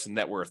 million in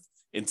net worth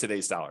in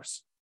today's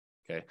dollars.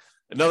 Okay.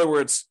 In other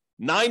words,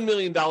 $9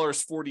 million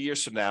 40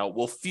 years from now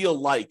will feel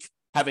like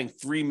having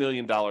 $3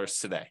 million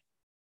today.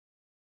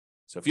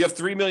 So if you have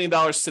 $3 million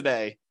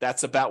today,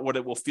 that's about what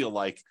it will feel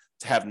like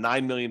to have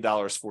 $9 million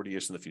 40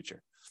 years in the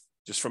future,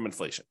 just from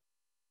inflation.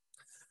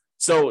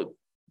 So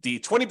the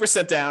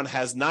 20% down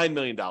has $9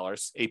 million,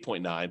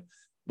 8.9.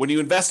 When you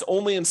invest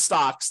only in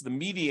stocks, the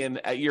median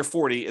at year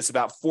 40 is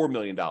about $4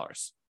 million.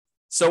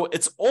 So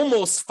it's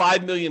almost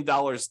 $5 million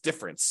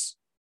difference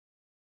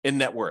in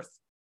net worth.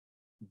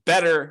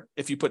 Better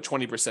if you put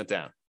 20%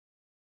 down.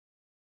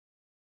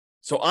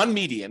 So on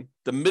median,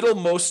 the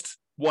middlemost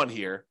one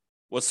here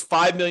was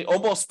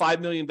almost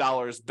 $5 million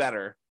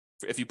better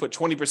if you put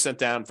 20%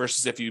 down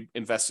versus if you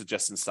invested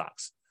just in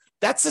stocks.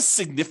 That's a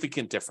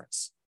significant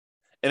difference.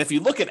 And if you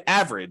look at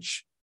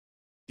average,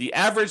 the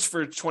average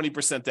for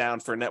 20% down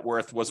for net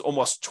worth was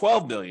almost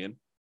 12 million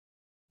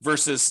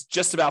versus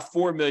just about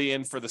 4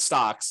 million for the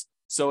stocks.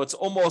 So it's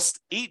almost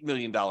 $8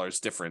 million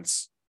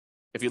difference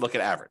if you look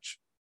at average.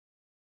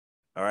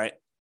 All right.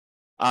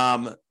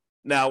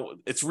 Now,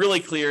 it's really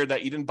clear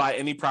that you didn't buy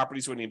any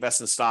properties when you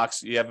invest in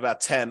stocks. You have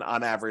about 10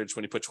 on average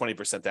when you put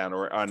 20% down,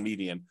 or on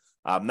median,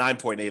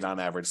 9.8 on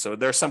average. So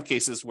there are some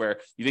cases where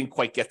you didn't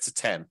quite get to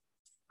 10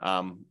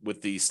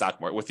 with the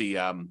stock market,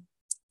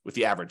 with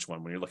the average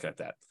one when you're looking at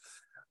that.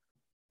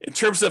 In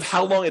terms of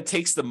how long it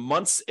takes, the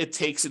months it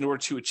takes in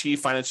order to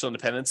achieve financial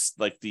independence,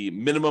 like the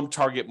minimum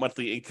target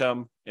monthly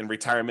income in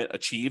retirement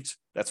achieved,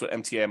 that's what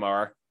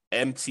MTMIR,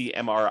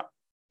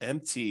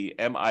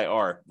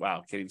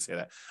 wow, can't even say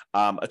that,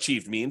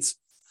 achieved means.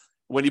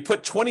 When you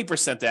put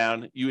 20%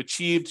 down, you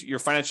achieved your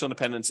financial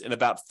independence in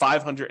about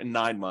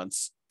 509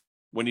 months.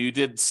 When you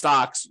did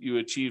stocks, you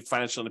achieved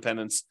financial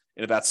independence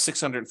in about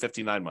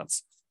 659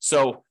 months.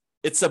 So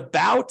it's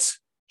about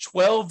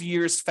 12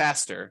 years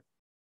faster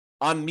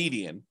on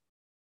median,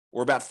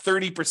 or about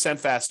 30%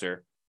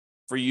 faster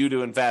for you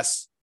to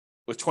invest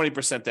with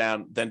 20%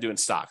 down than doing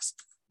stocks.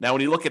 Now,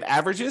 when you look at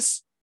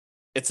averages,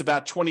 it's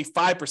about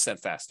 25%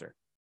 faster.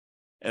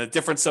 And a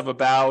difference of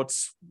about,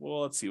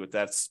 well, let's see what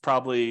that's,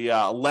 probably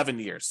 11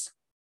 years.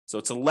 So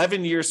it's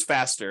 11 years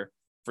faster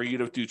for you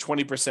to do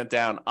 20%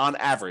 down on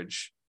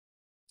average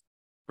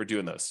for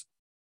doing those.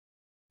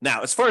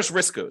 Now, as far as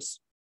risk goes,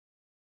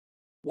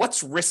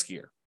 what's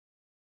riskier?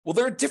 Well,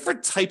 there are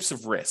different types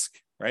of risk,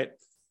 right?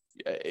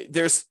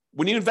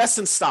 When you invest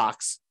in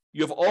stocks,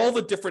 you have all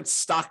the different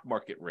stock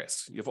market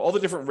risks. You have all the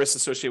different risks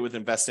associated with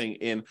investing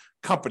in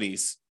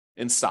companies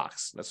in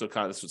stocks. That's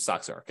what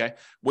stocks are, okay?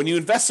 When you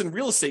invest in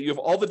real estate, you have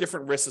all the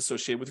different risks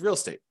associated with real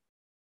estate.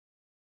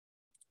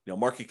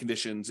 Market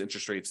conditions,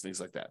 interest rates, things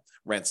like that,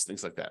 rents,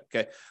 things like that,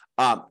 okay?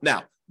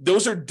 Now,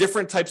 those are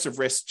different types of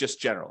risks just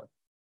generally.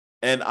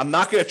 And I'm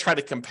not going to try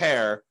to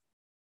compare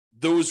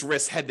those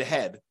risks head to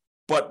head,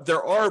 but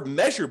there are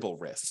measurable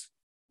risks.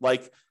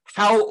 Like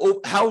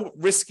how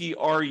risky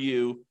are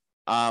you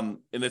in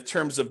the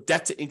terms of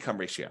debt to income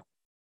ratio?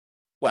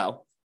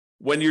 Well,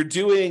 when you're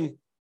doing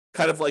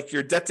kind of like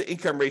your debt to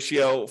income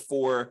ratio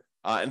for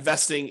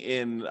investing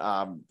in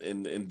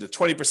the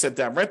 20%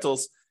 down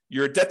rentals,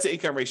 your debt to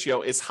income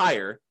ratio is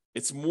higher.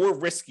 It's more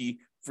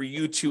risky for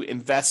you to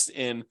invest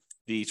in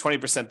the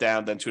 20%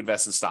 down than to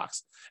invest in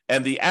stocks.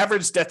 And the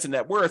average debt to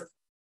net worth,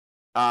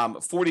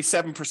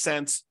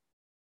 47%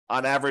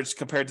 on average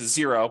compared to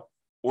zero,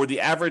 or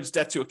the average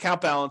debt to account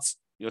balance,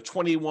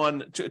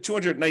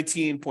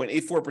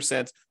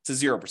 219.84% to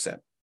 0%.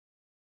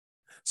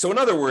 So in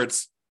other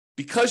words,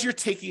 because you're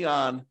taking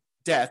on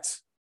debt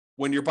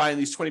when you're buying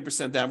these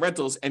 20% down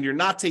rentals, and you're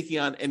not taking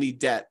on any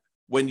debt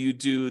when you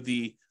do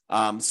the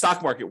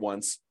stock market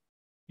ones,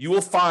 you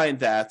will find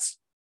that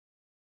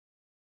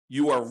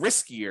you are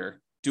riskier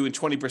doing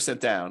 20%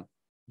 down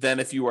than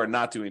if you are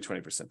not doing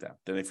 20% down,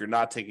 than if you're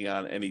not taking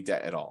on any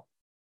debt at all.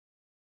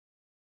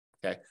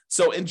 Okay,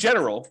 so in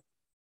general,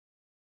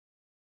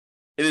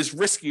 it is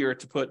riskier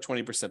to put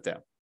 20%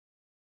 down.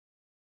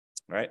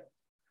 All right.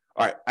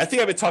 I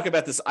think I've been talking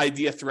about this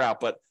idea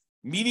throughout, but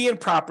median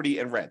property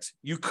and rent.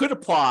 You could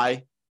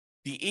apply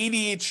the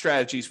 88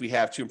 strategies we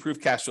have to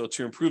improve cash flow,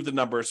 to improve the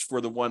numbers for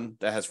the one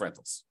that has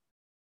rentals.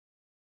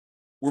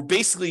 we're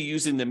basically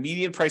using the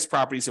median price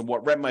properties and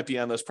what rent might be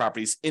on those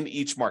properties in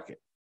each market.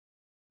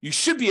 You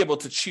should be able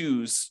to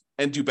choose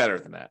and do better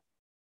than that.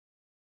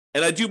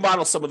 And I do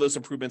model some of those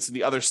improvements in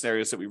the other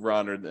scenarios that we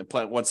run or the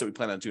ones that we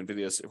plan on doing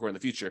videos if we're in the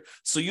future.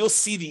 So you'll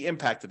see the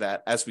impact of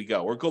that as we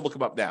go, or go look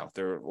them up now.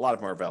 There are a lot of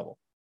them are available.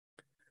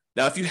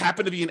 Now, if you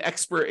happen to be an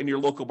expert in your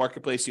local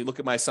marketplace, you look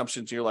at my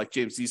assumptions and you're like,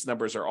 James, these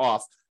numbers are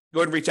off,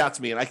 go ahead and reach out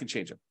to me and I can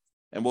change them.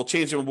 And we'll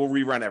change them and we'll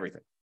rerun everything.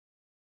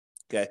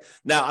 Okay.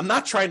 Now, I'm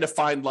not trying to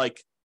find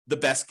like the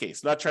best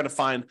case. I'm not trying to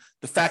find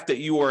the fact that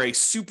you are a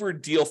super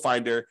deal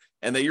finder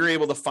and that you're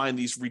able to find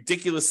these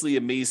ridiculously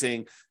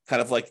amazing,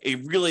 kind of like a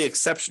really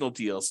exceptional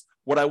deals.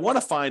 What I want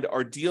to find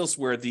are deals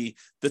where the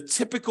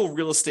typical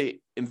real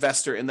estate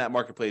investor in that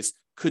marketplace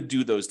could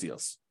do those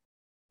deals.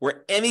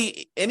 Where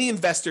any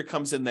investor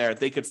comes in there,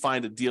 they could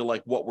find a deal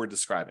like what we're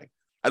describing.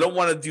 I don't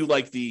want to do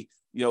like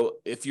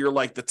if you're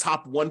like the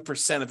top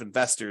 1% of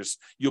investors,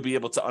 you'll be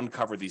able to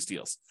uncover these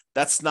deals.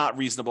 That's not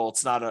reasonable.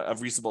 It's not a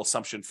reasonable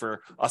assumption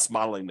for us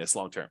modeling this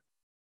long term.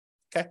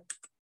 Okay.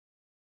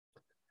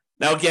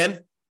 Now, again,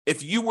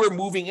 if you were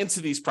moving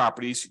into these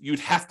properties,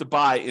 you'd have to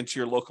buy into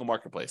your local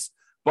marketplace.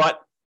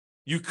 But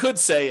you could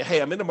say, hey,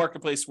 I'm in a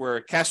marketplace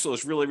where cash flow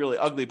is really, really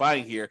ugly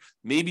buying here.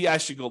 Maybe I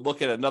should go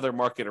look at another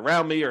market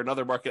around me or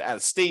another market out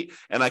of state,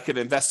 and I could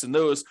invest in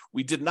those.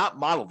 We did not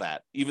model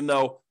that, even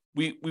though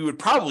we would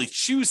probably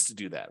choose to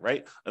do that,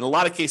 right? In a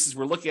lot of cases,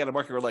 we're looking at a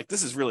market, we're like,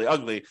 this is really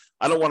ugly.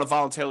 I don't want to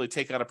voluntarily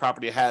take on a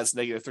property that has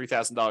negative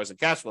 $3,000 in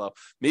cash flow.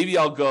 Maybe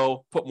I'll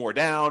go put more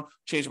down,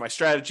 change my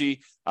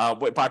strategy,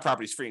 buy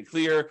properties free and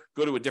clear,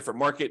 go to a different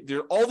market. There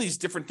are all these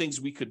different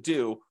things we could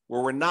do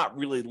where we're not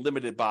really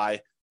limited by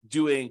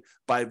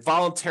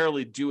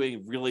voluntarily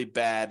doing really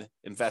bad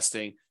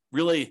investing,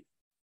 really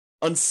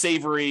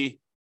unsavory,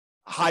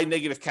 high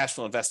negative cash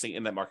flow investing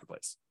in that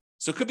marketplace.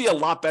 So it could be a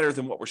lot better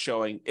than what we're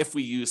showing if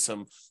we use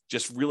some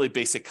just really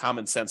basic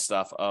common sense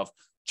stuff of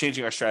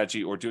changing our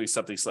strategy or doing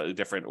something slightly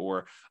different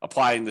or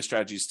applying the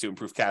strategies to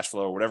improve cash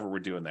flow or whatever we're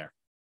doing there.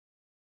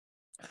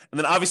 And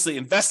then obviously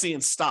investing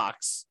in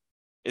stocks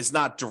is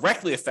not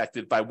directly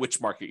affected by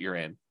which market you're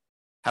in.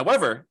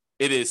 However,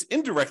 it is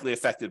indirectly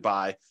affected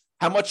by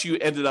how much you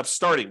ended up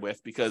starting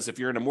with, because if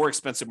you're in a more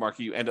expensive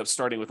market, you end up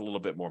starting with a little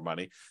bit more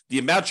money. The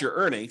amount you're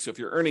earning, so if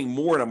you're earning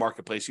more in a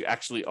marketplace, you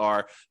actually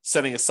are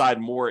setting aside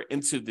more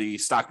into the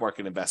stock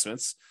market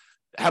investments,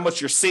 how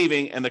much you're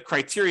saving, and the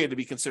criteria to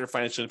be considered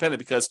financially independent,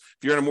 because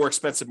if you're in a more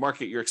expensive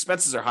market, your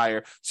expenses are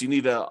higher, so you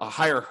need a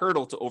higher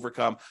hurdle to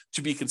overcome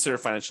to be considered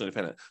financially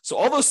independent. So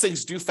all those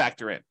things do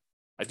factor in.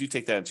 I do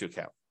take that into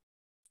account.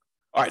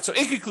 All right, so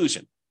in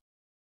conclusion,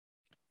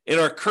 in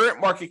our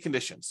current market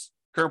conditions,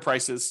 current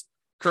prices,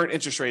 current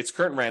interest rates,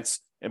 current rents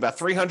in about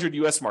 300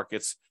 U.S.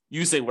 markets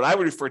using what I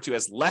would refer to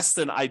as less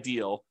than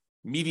ideal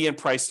median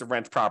price to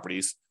rent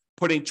properties,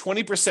 putting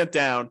 20%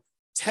 down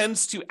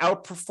tends to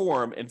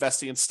outperform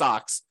investing in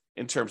stocks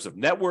in terms of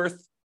net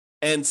worth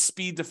and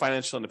speed to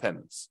financial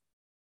independence.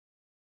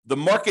 The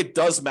market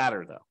does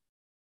matter, though.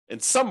 In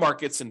some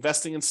markets,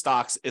 investing in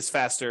stocks is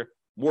faster,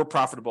 more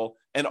profitable,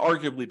 and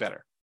arguably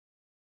better.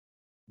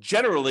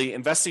 Generally,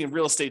 investing in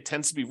real estate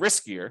tends to be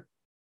riskier,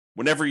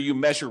 whenever you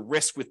measure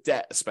risk with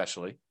debt,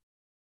 especially.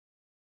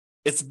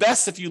 It's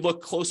best if you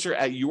look closer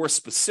at your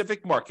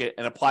specific market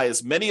and apply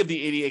as many of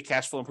the 88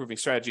 cash flow improving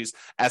strategies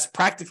as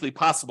practically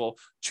possible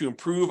to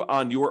improve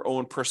on your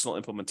own personal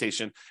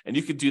implementation. And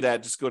you can do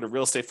that. Just go to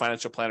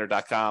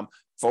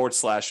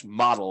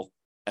realestatefinancialplanner.com/model,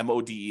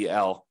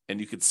 MODEL,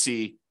 and you can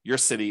see your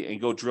city and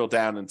go drill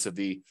down into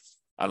we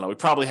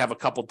probably have a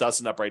couple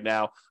dozen up right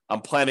now.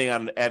 I'm planning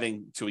on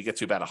adding till we get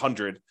to about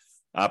 100.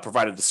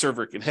 Provided the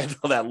server can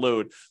handle that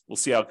load. We'll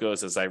see how it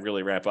goes as I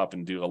really ramp up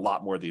and do a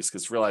lot more of these,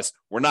 because realize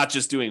we're not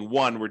just doing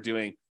one, we're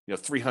doing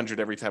 300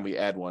 every time we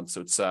add one.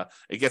 So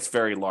it gets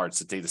very large.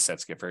 The data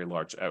sets get very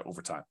large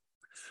over time.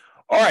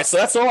 All right, so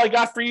that's all I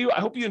got for you. I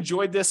hope you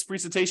enjoyed this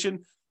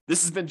presentation.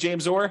 This has been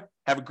James Orr.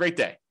 Have a great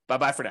day.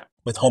 Bye-bye for now.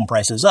 With home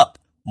prices up,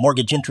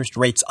 mortgage interest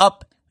rates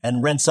up,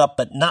 and rents up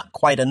but not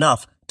quite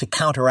enough to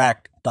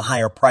counteract the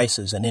higher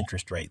prices and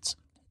interest rates.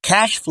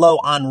 Cash flow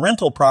on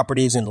rental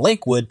properties in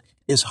Lakewood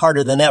is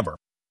harder than ever.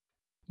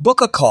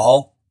 Book a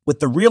call with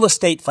the Real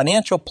Estate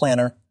Financial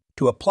Planner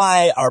to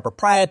apply our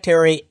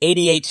proprietary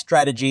 88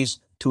 strategies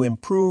to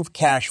improve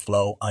cash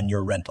flow on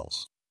your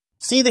rentals.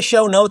 See the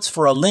show notes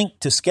for a link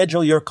to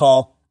schedule your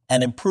call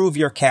and improve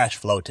your cash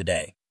flow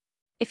today.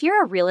 If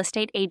you're a real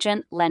estate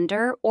agent,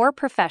 lender, or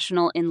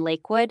professional in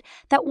Lakewood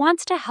that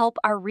wants to help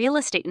our real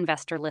estate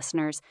investor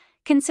listeners,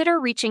 consider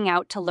reaching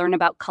out to learn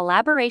about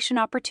collaboration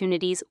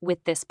opportunities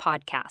with this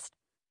podcast.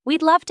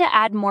 We'd love to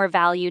add more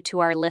value to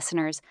our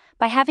listeners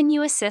by having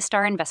you assist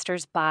our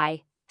investors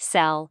buy,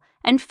 sell,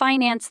 and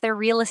finance their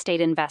real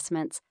estate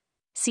investments.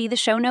 See the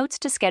show notes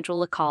to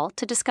schedule a call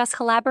to discuss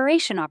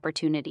collaboration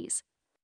opportunities.